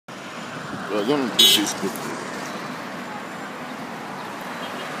We're going to do this quickly.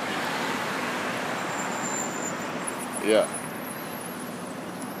 Yeah.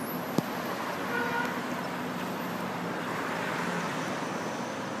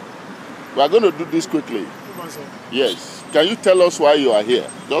 We are going to do this quickly. Yes. Can you tell us why you are here?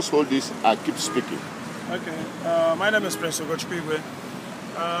 Just hold this and keep speaking. Okay. My name is Prince Ogochukwu.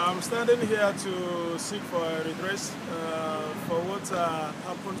 I'm standing here to seek for a redress for what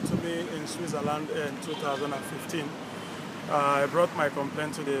happened to me in Switzerland in 2015. I brought my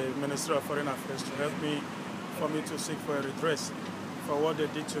complaint to the Ministry of Foreign Affairs to help me, for me to seek for a redress for what they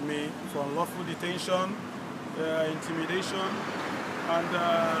did to me, for unlawful detention, intimidation, and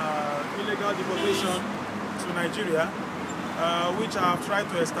illegal deportation to Nigeria, which I have tried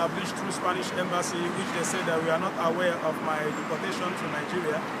to establish through Spanish embassy, which they say that we are not aware of my deportation to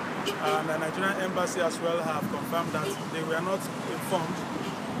Nigeria. And the Nigerian embassy as well have confirmed that they were not informed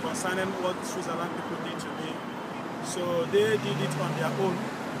concerning what Switzerland people did to me. So they did it on their own.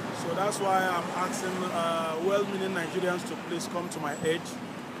 So that's why I'm asking well-meaning Nigerians to please come to my aid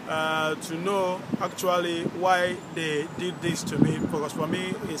to know actually why they did this to me, because for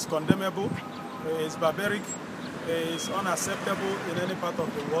me it's condemnable, it's barbaric, it's unacceptable in any part of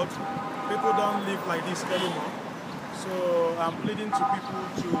the world. People don't live like this anymore. So I'm pleading to people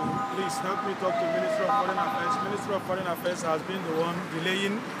to please help me talk to the Ministry of Foreign Affairs. Ministry of Foreign Affairs has been the one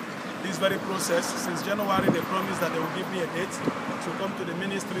delaying this very process. Since January, they promised that they will give me a date to come to the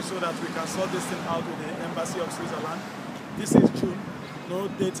ministry so that we can sort this thing out with the Embassy of Switzerland. This is June. No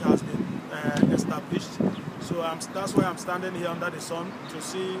date has been established. So that's why I'm standing here under the sun to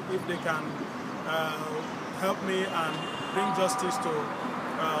see if they can help me and bring justice to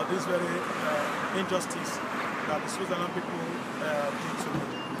this very injustice that the Switzerland people did to me.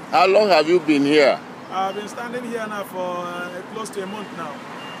 How long have you been here? I've been standing here now for close to a month now.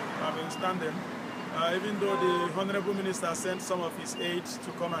 I've been standing. Even though the Honorable Minister sent some of his aides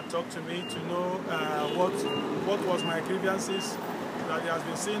to come and talk to me to know what was my grievances, that he has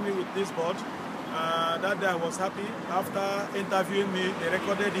been seeing me with this board. That day I was happy. After interviewing me, they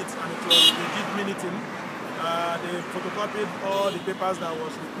recorded it and it was legit minuting. They photocopied all the papers that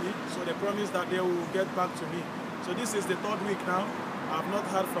was with me, so they promised that they will get back to me. So this is the third week now. I have not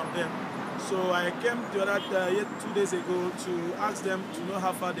heard from them. So I came the other 2 days ago to ask them to know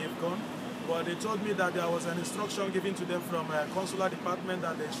how far they've gone. But they told me that there was an instruction given to them from a consular department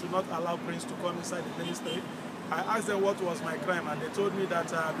that they should not allow Prince to come inside the ministry. I asked them what was my crime, and they told me that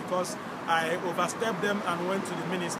because I overstepped them and went to the ministry.